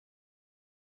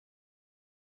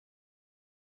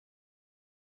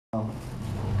Oh,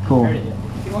 cool.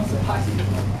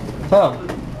 So,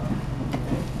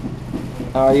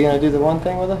 are you gonna do the one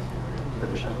thing with us?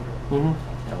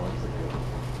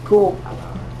 Cool.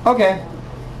 Okay.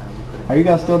 Are you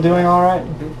guys still doing all right?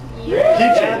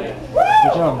 Yeah.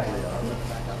 Good job.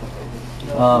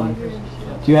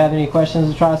 Do you have any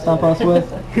questions to try to stump us with?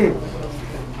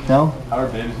 No? Our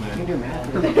babies, man. You can do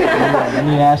math. You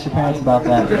need to ask your parents about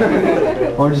that.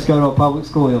 Or just go to a public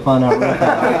school, you'll find out real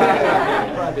fast.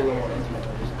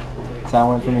 That's how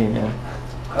it went for me, man.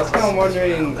 I was kind of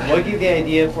wondering, what gave you the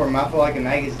idea for Mouth Like a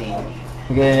Magazine?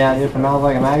 You get any idea from Mouth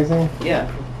Like a Magazine?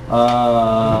 Yeah.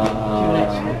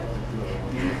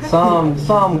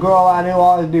 Some girl I knew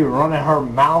always do running her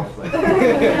mouth.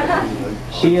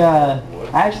 She,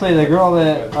 actually the girl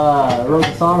that wrote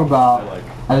the song about,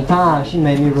 at the time, she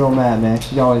made me real mad, man.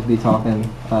 She'd always be talking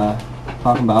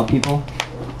about people.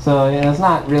 So, you know, it's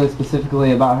not really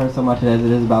specifically about her so much as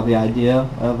it is about the idea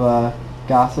of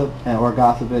gossip, or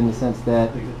gossip in the sense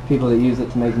that people that use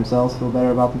it to make themselves feel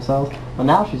better about themselves. But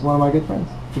now she's one of my good friends.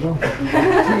 For sure.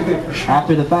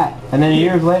 After the fact. And then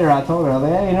years later I told her, I was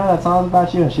like, hey, you know that song's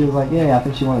about you? And she was like, yeah, I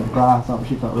think she wanted to cry or something.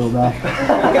 She felt real bad.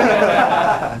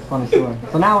 Funny story.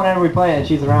 So now whenever we play it and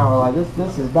she's around, we're like,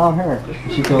 this is about her.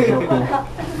 She feels real cool.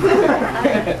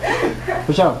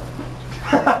 For sure.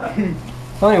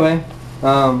 So anyway,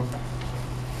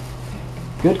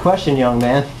 good question, young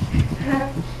man.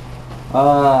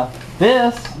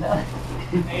 This.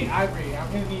 Hey, Ivory, I'm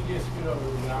gonna need you to scoot over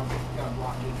because I'm gonna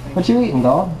block this. What you eating,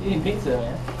 dog? Eating pizza,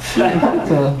 man.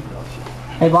 Pizza.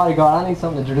 Hey, bodyguard, I need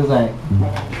something to drink. Hey,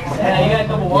 you got a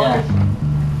couple waters?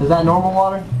 Yeah. Is that normal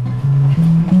water?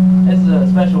 This is a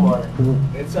special water.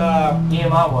 It's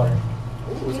EMI water.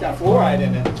 it's got fluoride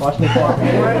in it. Watch me talk.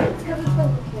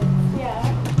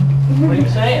 What are you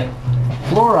saying?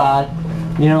 Fluoride.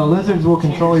 You know, lizards will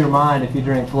control your mind if you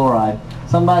drink fluoride.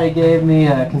 Somebody gave me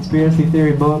a conspiracy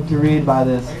theory book to read by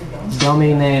this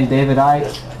dummy named David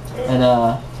Icke,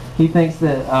 and he thinks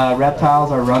that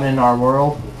reptiles are running our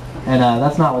world, and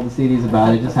that's not what the CD's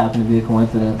about. It just happened to be a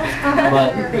coincidence.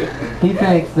 But he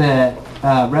thinks that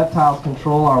reptiles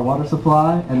control our water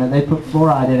supply, and that they put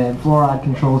fluoride in it, and fluoride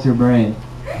controls your brain.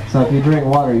 So if you drink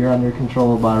water, you're under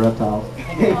control by reptiles.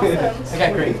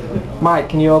 Okay, great. Mike,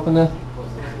 can you open this?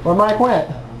 Where Mike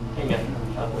went? Here you go.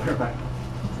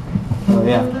 Oh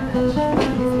yeah. You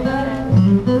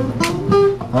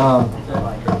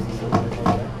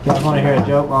guys want to hear a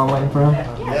joke while I'm waiting for him?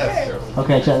 Yes.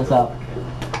 Okay, check this out.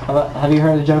 Have you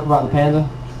heard the joke about the panda?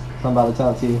 So I'm about to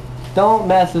tell it to you. Don't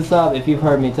mess this up if you've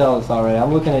heard me tell this already.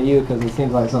 I'm looking at you because it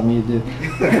seems like something you do.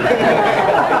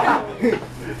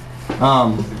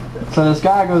 So this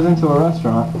guy goes into a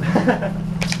restaurant,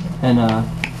 and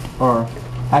or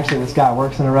actually this guy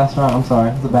works in a restaurant. I'm sorry,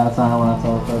 it's a bad sign when I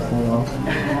tell the first thing wrong.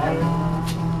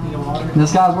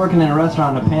 This guy's working in a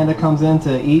restaurant, and a panda comes in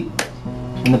to eat,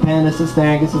 and the panda sits there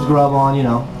and gets his grub on, you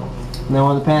know. And then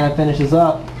when the panda finishes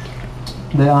up,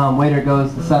 the waiter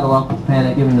goes to settle up with the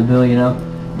panda, give him the bill, you know.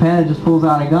 The panda just pulls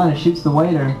out a gun and shoots the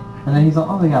waiter, and then he's like,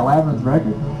 oh, they got Labyrinth's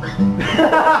record?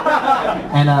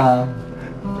 And the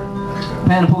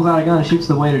panda pulls out a gun and shoots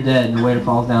the waiter dead, and the waiter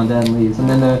falls down dead and leaves. And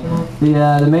then the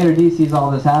maitre d' sees all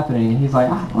this happening, and he's like,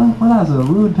 well, that was a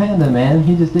rude panda, man.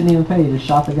 He just didn't even pay. He just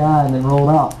shot the guy and then rolled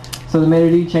out. So the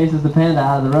maitre d' chases the panda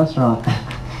out of the restaurant.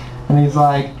 And he's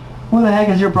like, what the heck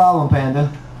is your problem, panda?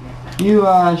 You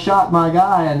shot my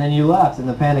guy and then you left. And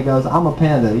the panda goes, I'm a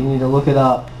panda. You need to look it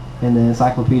up in the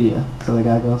encyclopedia. So the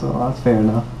guy goes, oh, that's fair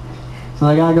enough. So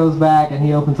the guy goes back and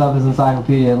he opens up his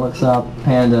encyclopedia and looks up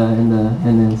panda in the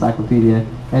encyclopedia,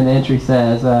 and the entry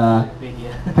says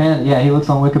panda. Yeah, he looks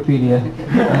on Wikipedia,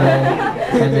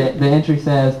 and the entry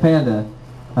says panda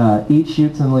eats,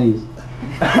 shoots, and leaves.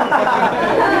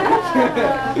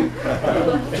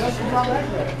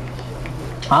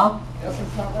 Huh?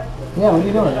 Yeah, what are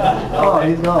you doing? Oh,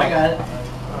 he's gone. I got it.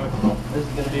 This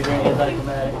is going to be very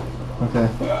anticlimactic. Okay.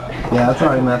 Yeah, that's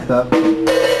already messed up.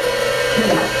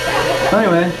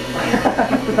 Anyway,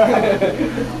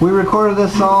 we recorded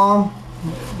this song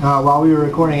while we were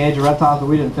recording Age of Reptiles, but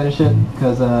we didn't finish it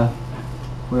because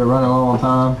we were running low on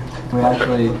time. We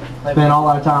actually spent all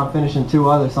our time finishing 2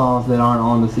 other songs that aren't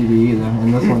on the CD either,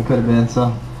 and this one could have been,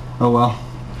 so, oh well.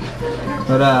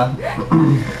 But,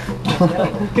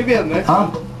 Could be a next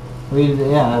one. We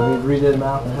redid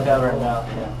Mouth. We got it out,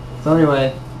 yeah. So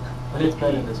anyway, But it's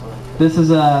better this one. this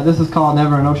is called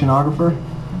Never an Oceanographer.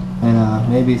 And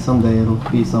maybe someday it'll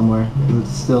be somewhere. It's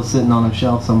still sitting on a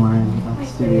shelf somewhere in the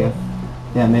studio.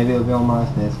 Yeah, maybe it'll be on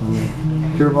MySpace one day.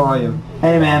 Pure Volume.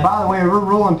 Hey man, by the way, we're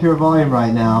rolling Pure Volume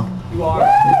right now. You are.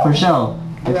 For sure.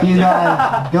 If you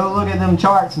guys go look at them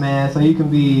charts, man, so you can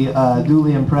be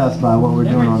duly impressed by what we're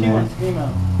doing on there.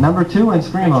 Number 2 in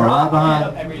Screamo, right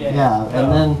behind. Yeah,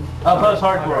 and then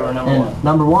post-hardcore or number 1?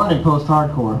 Number 1 in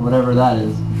post-hardcore, whatever that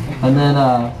is. And then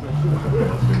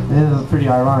it is pretty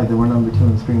ironic that we're number 2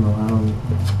 in Screamo. I don't.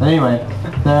 But anyway,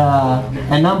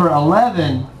 and number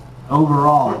 11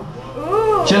 overall,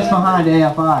 just behind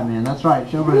AFI, man. That's right.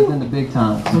 Showbread is in the big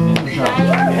time.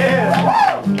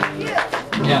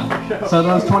 Yeah. So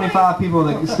those 25 people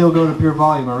that still go to Pure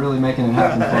Volume are really making it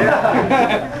happen for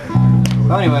us.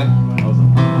 So anyway,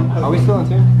 are we still in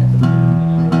tune?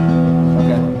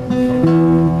 Okay.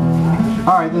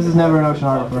 All right. This is Never an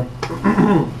Oceanographer.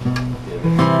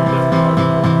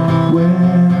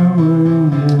 Where were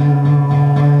you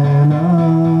when I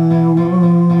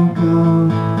woke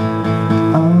up?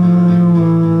 I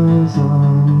was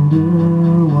underwater.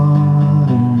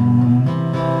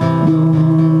 Your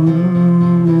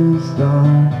room is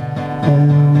dark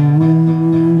and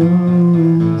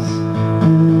windowless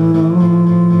and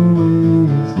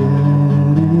always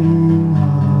getting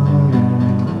hotter.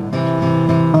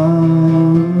 I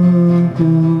look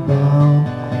about,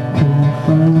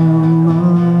 confirm my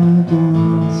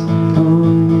doubts. Oh,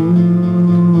 you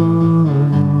are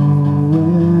nowhere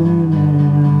near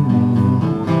me.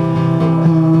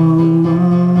 How my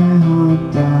heart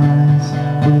dies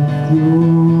with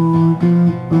your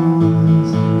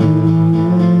goodbyes, and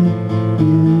yet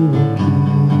you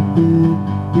keep it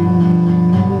beating.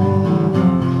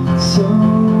 So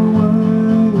were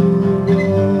you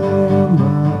there,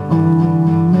 my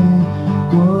only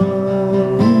one?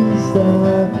 Is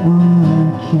that why I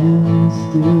can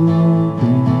still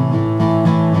be?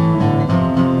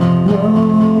 No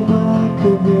black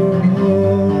of your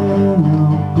hair, no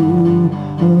blue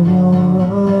of your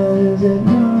eyes, and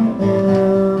you're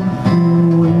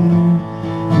everywhere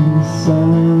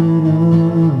inside of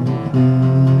me.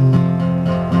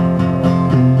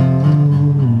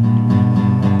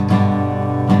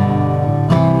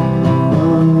 But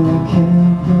I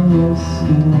can't put your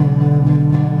skin in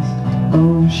this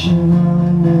ocean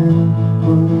I'm in.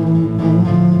 Wouldn't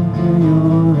anchor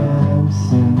your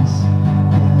absence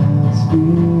has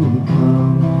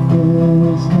become,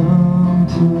 has come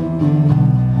to be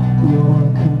your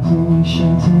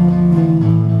completion to me,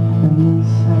 and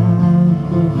this half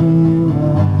of me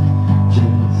left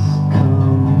just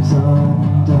comes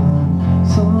undone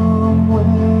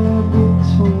somewhere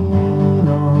between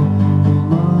all the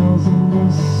miles in the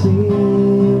sea.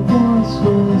 Voice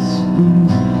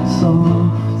whispers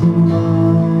soft in my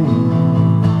ear.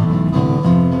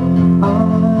 I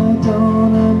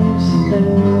don't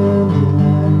understand, and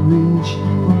I reach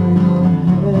for your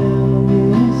hand. You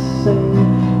say,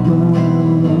 my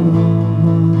love,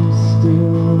 I'm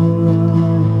still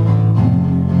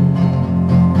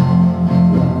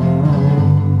right here.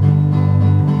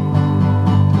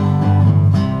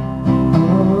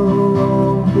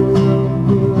 Along the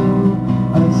blue,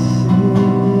 I see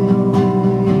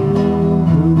only you.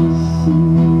 The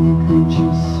sea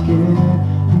creatures scare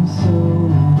me so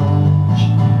much.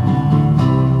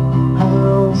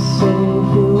 How safe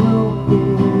you will be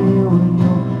when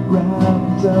you're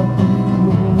wrapped up with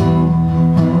me.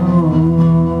 How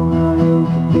long I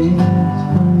have ached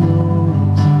for your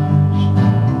touch.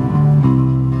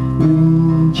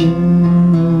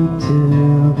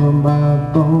 Regenerative of my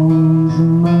bones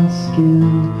and my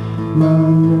skin. My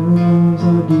nerves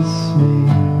are dismayed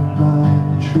by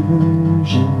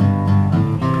intrusion.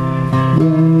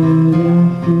 Yet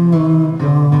if you are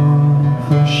gone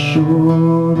for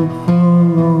sure or for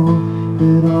long,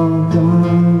 it all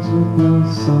dies with no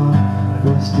soft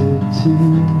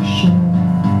restitution.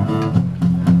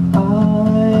 I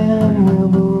am your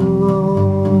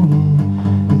belonging.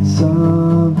 It's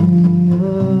obvious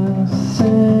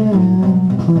in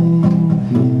plain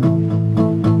view.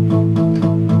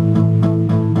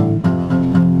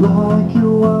 Like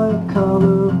your white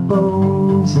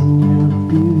collarbones and your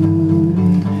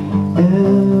beauty,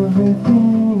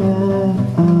 everything that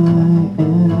I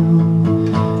am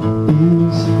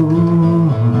is for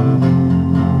you.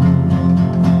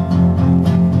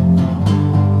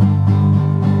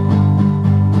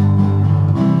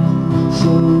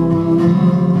 So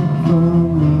look for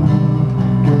me,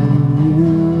 getting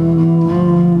you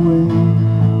away,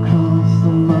 across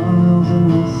the miles in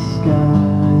the sky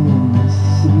and the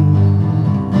sea.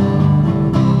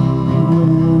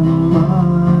 When my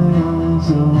eyes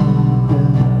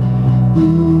open,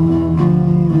 you'll be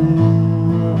there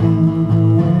and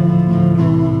wearing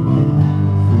everything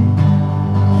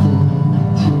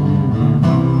to me.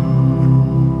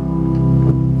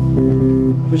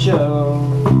 For sure.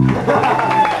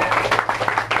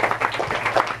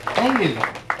 Thank you.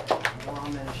 More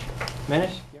on Minish.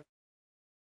 Minish?